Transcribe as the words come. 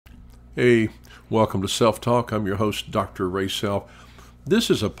Hey, welcome to Self Talk. I'm your host, Dr. Ray Self. This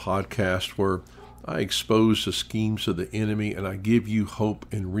is a podcast where I expose the schemes of the enemy and I give you hope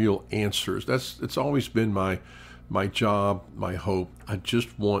and real answers. It's always been my job, my hope. I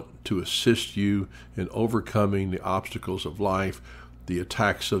just want to assist you in overcoming the obstacles of life, the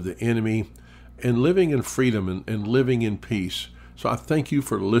attacks of the enemy, and living in freedom and living in peace. So I thank you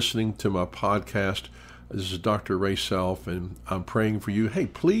for listening to my podcast. This is Dr. Ray Self, and I'm praying for you. Hey,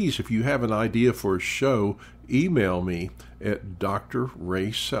 please, if you have an idea for a show, email me at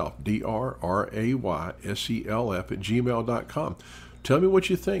drrayself, DRRAYSELF @gmail.com. Tell me what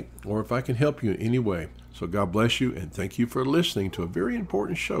you think, or if I can help you in any way. So God bless you, and thank you for listening to a very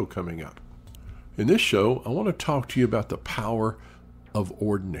important show coming up. In this show, I want to talk to you about the power of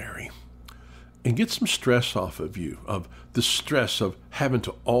ordinary and get some stress off of you, of the stress of having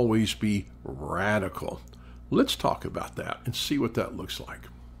to always be radical. Let's talk about that and see what that looks like.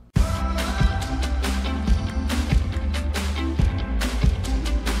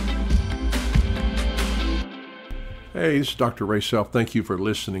 Hey, this is Dr. Ray Self. Thank you for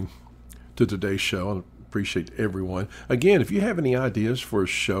listening to today's show. I appreciate everyone. Again, if you have any ideas for a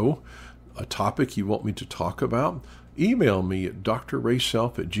show, a topic you want me to talk about, email me at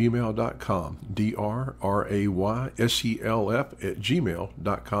drrayself @gmail.com, DRRAYSELF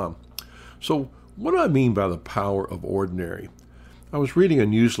 @gmail.com. So what do I mean by the power of ordinary? I was reading a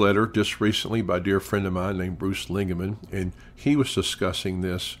newsletter just recently by a dear friend of mine named Bruce Lingaman, and he was discussing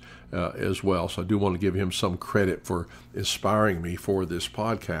this as well. So I do want to give him some credit for inspiring me for this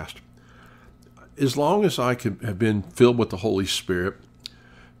podcast. As long as I have been filled with the Holy Spirit,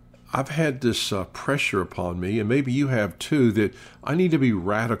 I've had this pressure upon me, and maybe you have too, that I need to be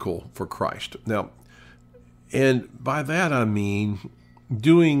radical for Christ. Now, and by that I mean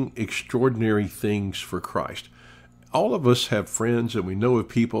doing extraordinary things for Christ. All of us have friends, and we know of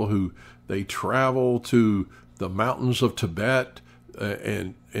people who they travel to the mountains of Tibet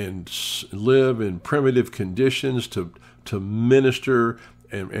and live in primitive conditions to minister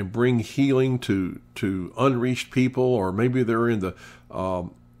and bring healing to unreached people, or maybe they're in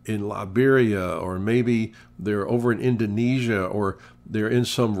Liberia, or maybe they're over in Indonesia, or they're in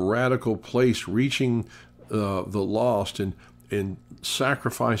some radical place reaching the lost and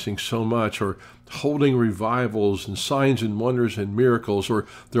sacrificing so much, or holding revivals and signs and wonders and miracles, or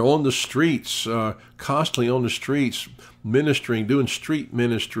they're on the streets, constantly on the streets, ministering, doing street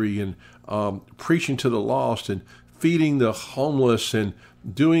ministry and preaching to the lost and feeding the homeless and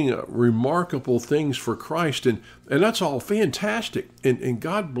doing remarkable things for Christ. And that's all fantastic. And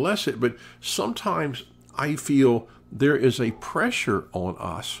God bless it. But sometimes I feel there is a pressure on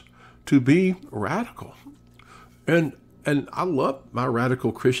us to be radical. And I love my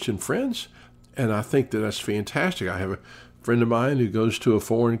radical Christian friends. And I think that that's fantastic. I have a friend of mine who goes to a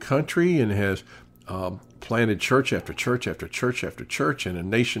foreign country and has planted church after church after church after church in a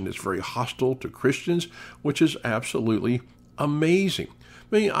nation that's very hostile to Christians, which is absolutely amazing.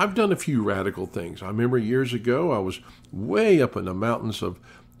 I mean, I've done a few radical things. I remember years ago, I was way up in the mountains of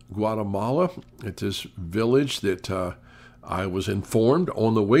Guatemala at this village that I was informed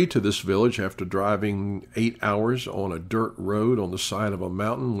on the way to this village after driving 8 hours on a dirt road on the side of a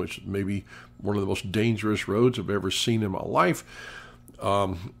mountain, which may be one of the most dangerous roads I've ever seen in my life.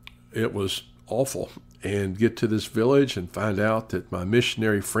 It was awful. And get to this village and find out that my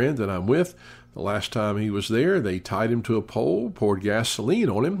missionary friend that I'm with, the last time he was there, they tied him to a pole, poured gasoline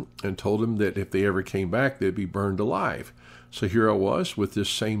on him, and told him that if they ever came back, they'd be burned alive. So here I was with this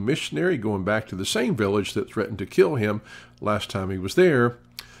same missionary going back to the same village that threatened to kill him last time he was there.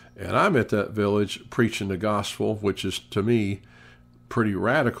 And I'm at that village preaching the gospel, which is, to me, pretty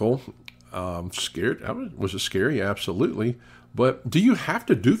radical. Scared. Was it scary? Absolutely. But do you have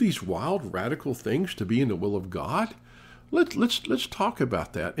to do these wild, radical things to be in the will of God? Let's talk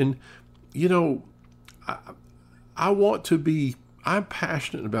about that. And, you know, I'm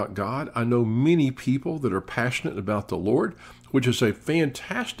passionate about God. I know many people that are passionate about the Lord, which is a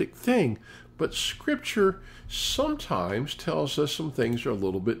fantastic thing. But Scripture sometimes tells us some things are a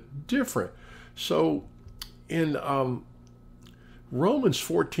little bit different. So in Romans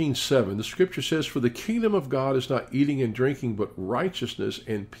 14:7, the Scripture says, "For the kingdom of God is not eating and drinking, but righteousness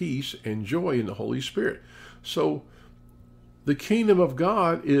and peace and joy in the Holy Spirit." So the kingdom of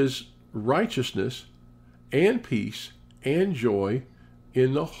God is righteousness and peace and joy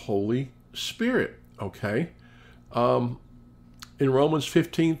in the Holy Spirit. Okay? In Romans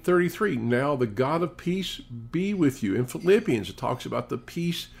 15:33, "Now the God of peace be with you." In Philippians, it talks about the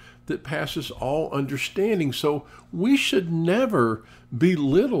peace that passes all understanding. So we should never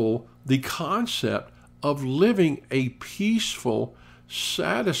belittle the concept of living a peaceful,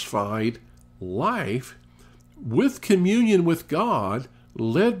 satisfied life with communion with God,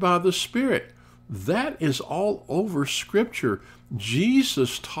 led by the Spirit. That is all over Scripture.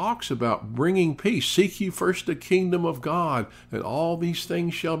 Jesus talks about bringing peace. Seek ye first the kingdom of God, and all these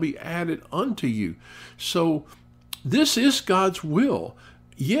things shall be added unto you. So this is God's will.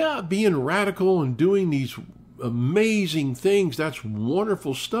 Yeah, being radical and doing these amazing things, that's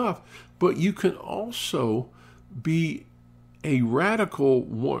wonderful stuff. But you can also be a radical,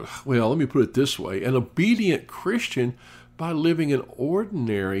 well, let me put it this way, an obedient Christian by living an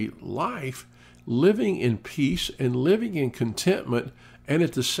ordinary life, living in peace and living in contentment, and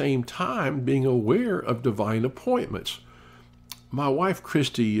at the same time being aware of divine appointments. My wife,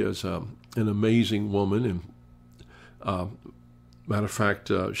 Christy, is an amazing woman, and matter of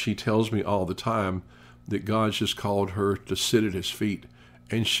fact, she tells me all the time that God's just called her to sit at his feet,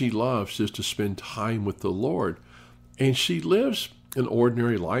 and she loves just to spend time with the Lord. And she lives an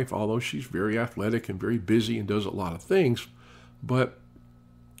ordinary life, although she's very athletic and very busy and does a lot of things. But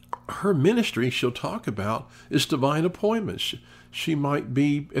her ministry, she'll talk about, is divine appointments. She might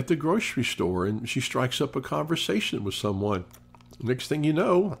be at the grocery store and she strikes up a conversation with someone. Next thing you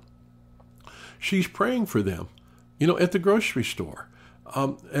know, she's praying for them, at the grocery store.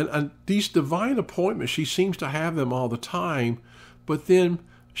 And these divine appointments, she seems to have them all the time, but then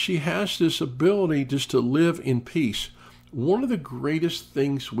she has this ability just to live in peace. One of the greatest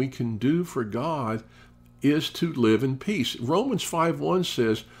things we can do for God is to live in peace. Romans 5:1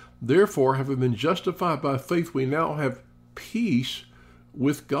 says, therefore, having been justified by faith, we now have peace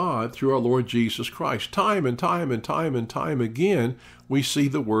with God through our Lord Jesus Christ. Time and time and time and time again, we see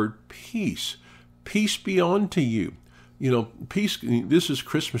the word peace. Peace be unto you. Peace, this is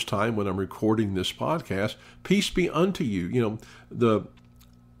Christmas time when I'm recording this podcast. Peace be unto you. The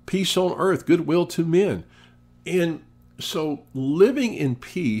peace on earth, goodwill to men. And so living in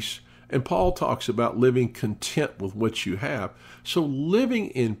peace, and Paul talks about living content with what you have. So living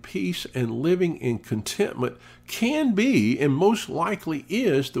in peace and living in contentment can be, and most likely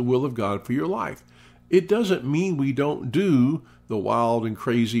is, the will of God for your life. It doesn't mean we don't do the wild and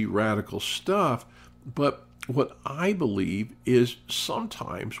crazy radical stuff, but what I believe is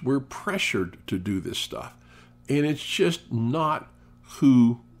sometimes we're pressured to do this stuff, and it's just not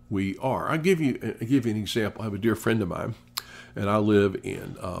who we are. I'll give you an example. I have a dear friend of mine, and I live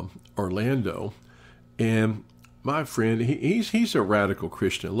in Orlando, and my friend, he's a radical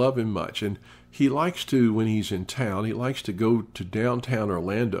Christian, love him much, and he likes to, when he's in town, he likes to go to downtown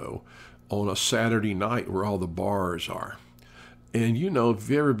Orlando on a Saturday night where all the bars are. And if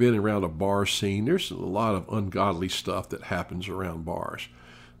you've ever been around a bar scene, there's a lot of ungodly stuff that happens around bars.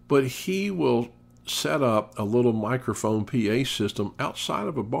 But he will set up a little microphone PA system outside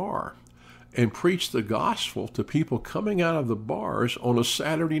of a bar and preach the gospel to people coming out of the bars on a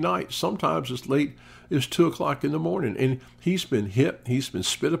Saturday night, sometimes as late as 2 o'clock in the morning. And he's been hit, he's been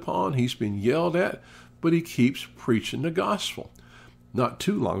spit upon, he's been yelled at, but he keeps preaching the gospel. Not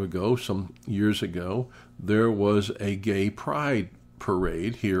too long ago, some years ago, there was a gay pride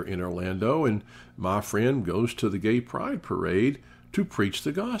parade here in Orlando, and my friend goes to the gay pride parade to preach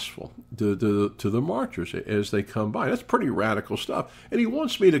the gospel to the marchers as they come by. That's pretty radical stuff. And he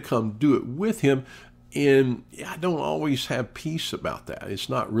wants me to come do it with him, and I don't always have peace about that. It's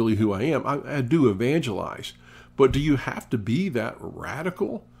not really who I am. I do evangelize. But do you have to be that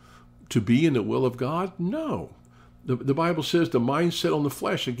radical to be in the will of God? No. The Bible says the mindset on the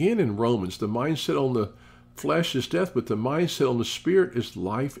flesh, again in Romans, the mindset on the flesh is death, but the mindset on the spirit is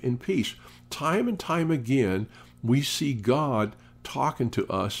life and peace. Time and time again, we see God talking to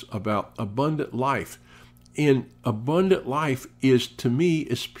us about abundant life. And abundant life is, to me,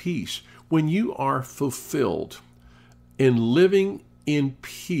 is peace. When you are fulfilled and living in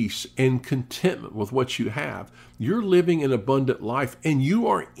peace and contentment with what you have, you're living an abundant life and you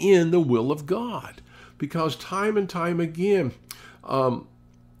are in the will of God. Because time and time again,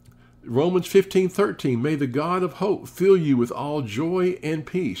 Romans 15:13, may the God of hope fill you with all joy and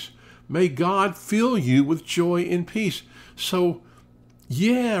peace. May God fill you with joy and peace. So,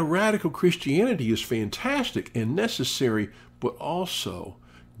 yeah, radical Christianity is fantastic and necessary, but also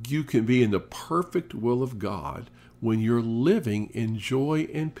you can be in the perfect will of God when you're living in joy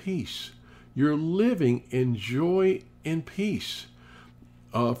and peace. You're living in joy and peace.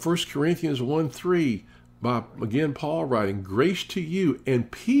 1 Corinthians 1:3, by, again, Paul writing, grace to you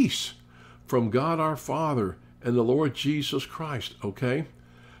and peace from God our Father and the Lord Jesus Christ, okay?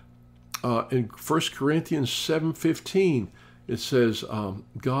 In 1 Corinthians 7:15, it says,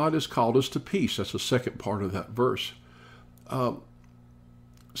 God has called us to peace. That's the second part of that verse.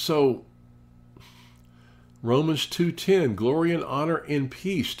 So Romans 2:10, glory and honor and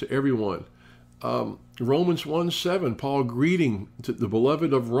peace to everyone. Romans 1:7, Paul greeting to the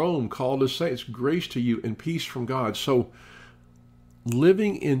beloved of Rome, called as saints, grace to you and peace from God. So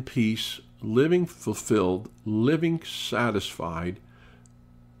living in peace, living fulfilled, living satisfied,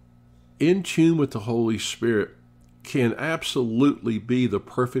 in tune with the Holy Spirit can absolutely be the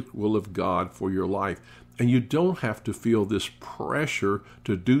perfect will of God for your life. And you don't have to feel this pressure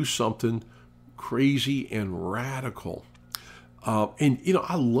to do something crazy and radical.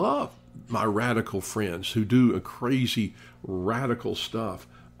 I love my radical friends who do a crazy, radical stuff.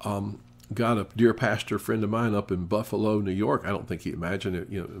 Got a dear pastor friend of mine up in Buffalo, New York. I don't think he'd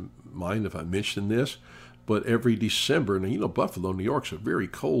mind if I mention this, but every December, and Buffalo, New York's a very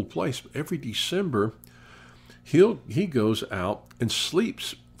cold place. But every December, he goes out and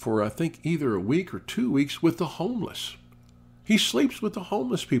sleeps for I think either a week or 2 weeks with the homeless. He sleeps with the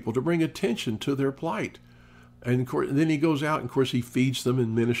homeless people to bring attention to their plight. And then he goes out and, of course, he feeds them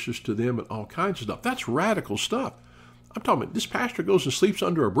and ministers to them and all kinds of stuff. That's radical stuff. I'm talking about this pastor goes and sleeps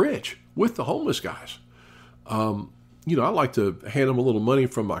under a bridge with the homeless guys. I like to hand them a little money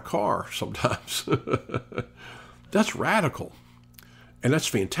from my car sometimes. That's radical. And that's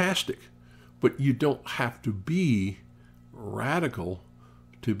fantastic. But you don't have to be radical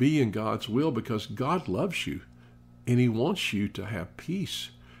to be in God's will, because God loves you and he wants you to have peace.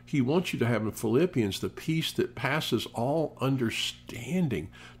 He wants you to have in Philippians the peace that passes all understanding.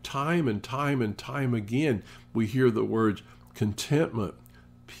 Time and time and time again, we hear the words contentment,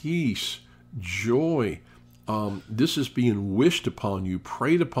 peace, joy. This is being wished upon you,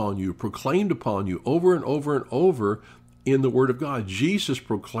 prayed upon you, proclaimed upon you over and over and over in the Word of God. Jesus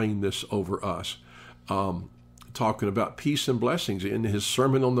proclaimed this over us, talking about peace and blessings in his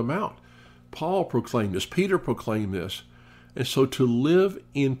Sermon on the Mount. Paul proclaimed this. Peter proclaimed this. And so to live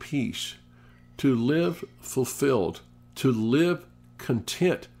in peace, to live fulfilled, to live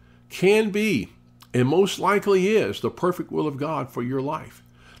content can be, and most likely is, the perfect will of God for your life.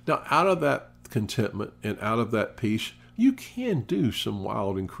 Now, out of that contentment and out of that peace, you can do some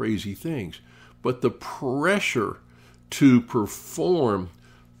wild and crazy things. But the pressure to perform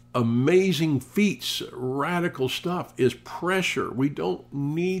amazing feats, radical stuff, is pressure. We don't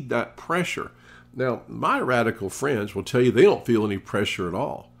need that pressure. Now, my radical friends will tell you they don't feel any pressure at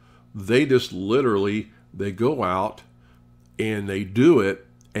all. They just literally, they go out and they do it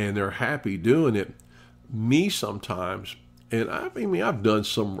and they're happy doing it. Me sometimes, and I've done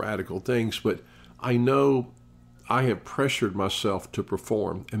some radical things, but I know I have pressured myself to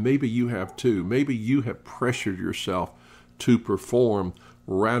perform, and maybe you have too. Maybe you have pressured yourself to perform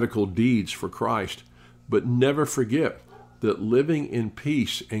radical deeds for Christ. But never forget that living in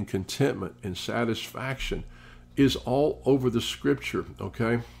peace and contentment and satisfaction is all over the Scripture,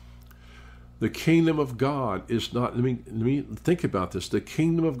 okay? The kingdom of God is not, let me think about this. The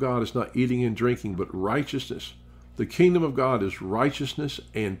kingdom of God is not eating and drinking, but righteousness. The kingdom of God is righteousness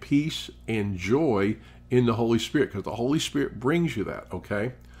and peace and joy in the Holy Spirit, because the Holy Spirit brings you that,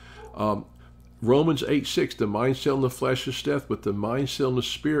 okay? Romans 8:6, the mind set on the flesh is death, but the mind set on the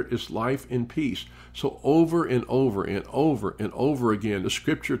Spirit is life and peace. So over and over and over and over again, the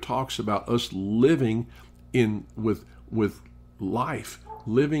Scripture talks about us living with life,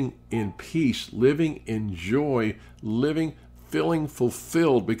 living in peace, living in joy, feeling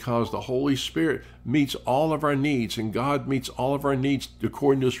fulfilled, because the Holy Spirit meets all of our needs, and God meets all of our needs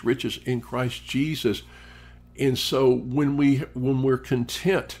according to his riches in Christ Jesus. And so when we're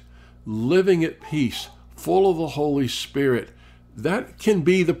content, living at peace, full of the Holy Spirit, that can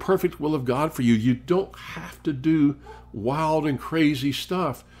be the perfect will of God for you. You don't have to do wild and crazy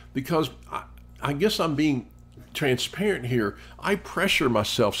stuff, because I guess I'm being transparent here. I pressure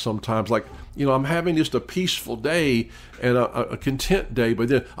myself sometimes, like, I'm having just a peaceful day and a content day, but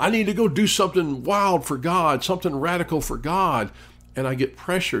then I need to go do something wild for God, something radical for God, and I get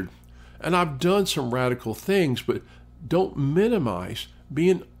pressured. And I've done some radical things, but don't minimize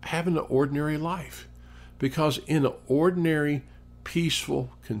having an ordinary life, because in an ordinary,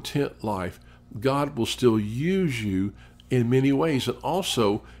 peaceful, content life, God will still use you in many ways. And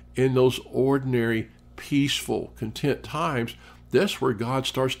also in those ordinary, peaceful, content times, that's where God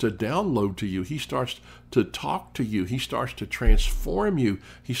starts to download to you. He starts to talk to you. He starts to transform you.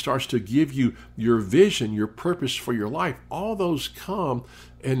 He starts to give you your vision, your purpose for your life. All those come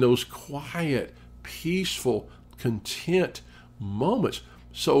in those quiet, peaceful, content moments.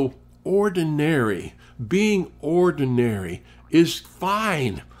 So being ordinary is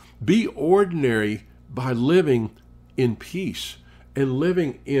fine. Be ordinary by living in peace and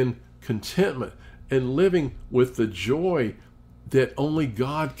living in contentment and living with the joy that only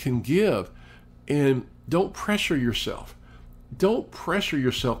God can give. And don't pressure yourself. Don't pressure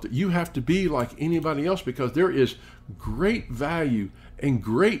yourself that you have to be like anybody else, because there is great value and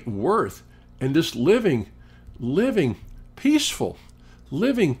great worth in just living peaceful,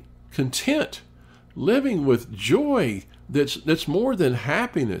 living content, living with joy that's more than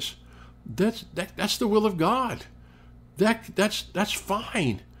happiness. That's the will of God. That's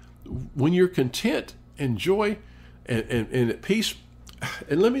fine when you're content and joy and at peace.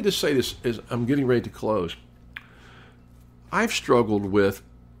 And let me just say this as I'm getting ready to close. I've struggled with,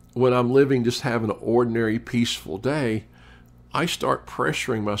 when I'm living, just have an ordinary, peaceful day, I start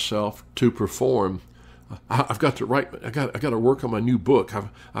pressuring myself to perform. I've got to write. I got to work on my new book.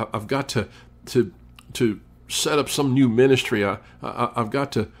 I've got to set up some new ministry. I've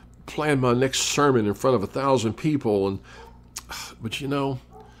got to plan my next sermon in front of 1,000 people. But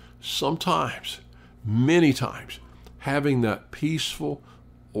sometimes, many times, having that peaceful,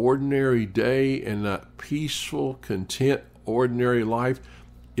 ordinary day and that peaceful, content, ordinary life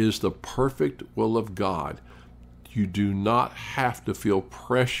is the perfect will of God. You do not have to feel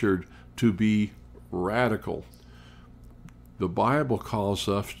pressured to be radical. The Bible calls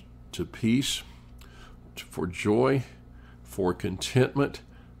us to peace, for joy, for contentment,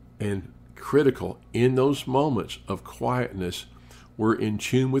 and critical in those moments of quietness, we're in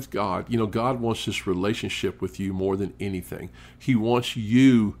tune with God. God wants this relationship with you more than anything. He wants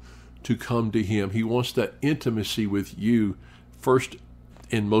you to come to Him. He wants that intimacy with you first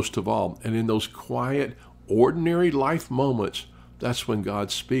and most of all. And in those quiet, ordinary life moments, that's when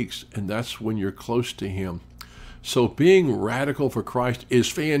God speaks, and that's when you're close to Him. So being radical for Christ is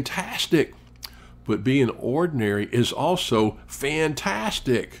fantastic, but being ordinary is also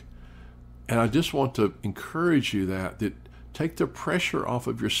fantastic. And I just want to encourage you that take the pressure off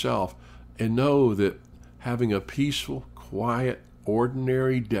of yourself and know that having a peaceful, quiet,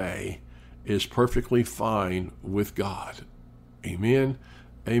 ordinary day is perfectly fine with God. Amen.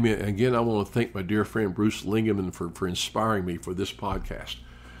 Amen. Again, I want to thank my dear friend Bruce Lingaman for inspiring me for this podcast.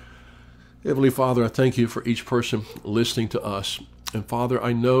 Heavenly Father, I thank you for each person listening to us. And Father,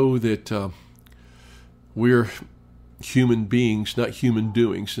 I know that we're human beings, not human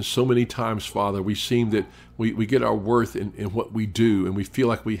doings. And so many times, Father, we seem that we get our worth in what we do, and we feel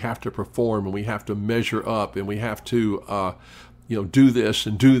like we have to perform, and we have to measure up, and we have to do this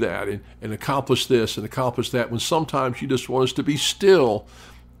and do that, and accomplish this and accomplish that, when sometimes you just want us to be still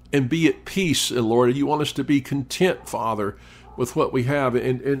and be at peace. And Lord, you want us to be content, Father, with what we have,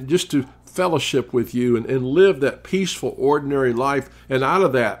 and just to fellowship with you and live that peaceful, ordinary life. And out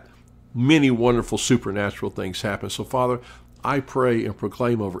of that, many wonderful supernatural things happen. So Father, I pray and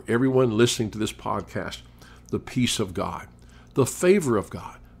proclaim over everyone listening to this podcast the peace of God, the favor of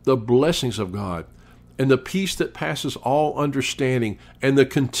God, the blessings of God, and the peace that passes all understanding, and the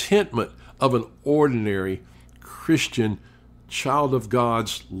contentment of an ordinary Christian child of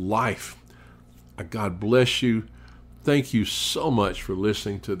God's life. God bless you. Thank you so much for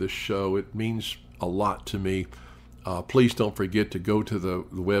listening to this show. It means a lot to me. Please don't forget to go to the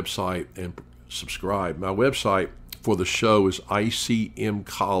website and subscribe. My website for the show is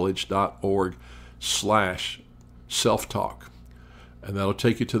icmcollege.org/self-talk. And that'll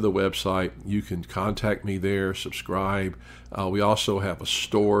take you to the website. You can contact me there, subscribe. We also have a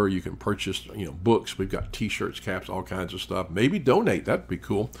store. You can purchase books. We've got T-shirts, caps, all kinds of stuff. Maybe donate. That'd be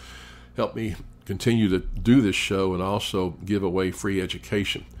cool. Help me continue to do this show and also give away free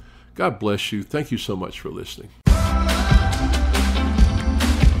education. God bless you. Thank you so much for listening.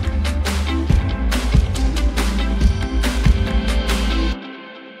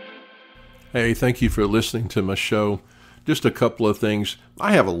 Hey, thank you for listening to my show. Just a couple of things.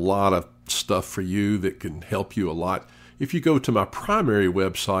 I have a lot of stuff for you that can help you a lot. If you go to my primary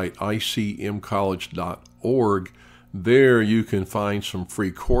website, icmcollege.org, there you can find some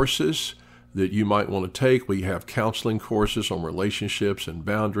free courses that you might want to take. We have counseling courses on relationships and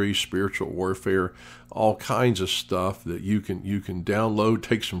boundaries, spiritual warfare, all kinds of stuff that you can download,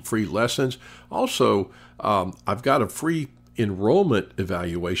 take some free lessons. Also, I've got a free enrollment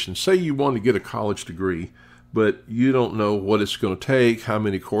evaluation. Say you want to get a college degree, but you don't know what it's going to take, how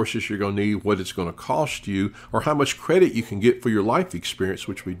many courses you're going to need, what it's going to cost you, or how much credit you can get for your life experience,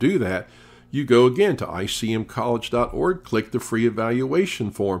 which we do that. You go again to icmcollege.org, click the free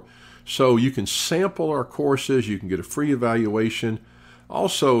evaluation form. So you can sample our courses, you can get a free evaluation.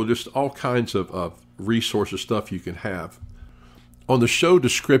 Also, just all kinds of resources, stuff you can have. On the show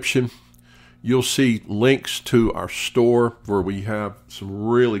description, you'll see links to our store where we have some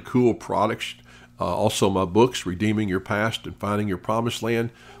really cool products. Also my books, Redeeming Your Past and Finding Your Promised Land.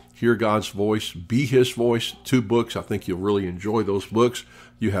 Hear God's Voice, Be His Voice, 2 books. I think you'll really enjoy those books.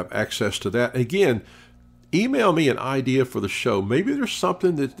 You have access to that. Again, email me an idea for the show. Maybe there's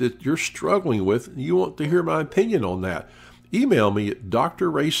something that you're struggling with and you want to hear my opinion on that. Email me at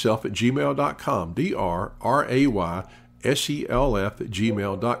drrayself@gmail.com,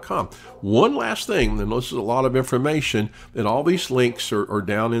 drrayself@gmail.com. One last thing, and this is a lot of information, and all these links are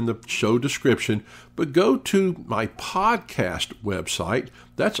down in the show description, but go to my podcast website.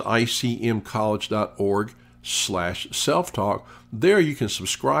 That's icmcollege.org/self-talk. There you can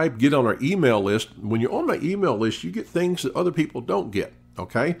subscribe, get on our email list. When you're on my email list, you get things that other people don't get.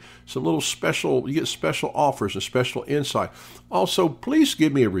 Okay? Some little special, you get special offers and special insight. Also, please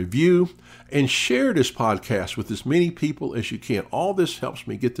give me a review and share this podcast with as many people as you can. All this helps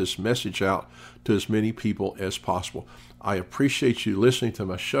me get this message out to as many people as possible. I appreciate you listening to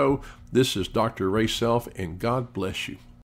my show. This is Dr. Ray Self, and God bless you.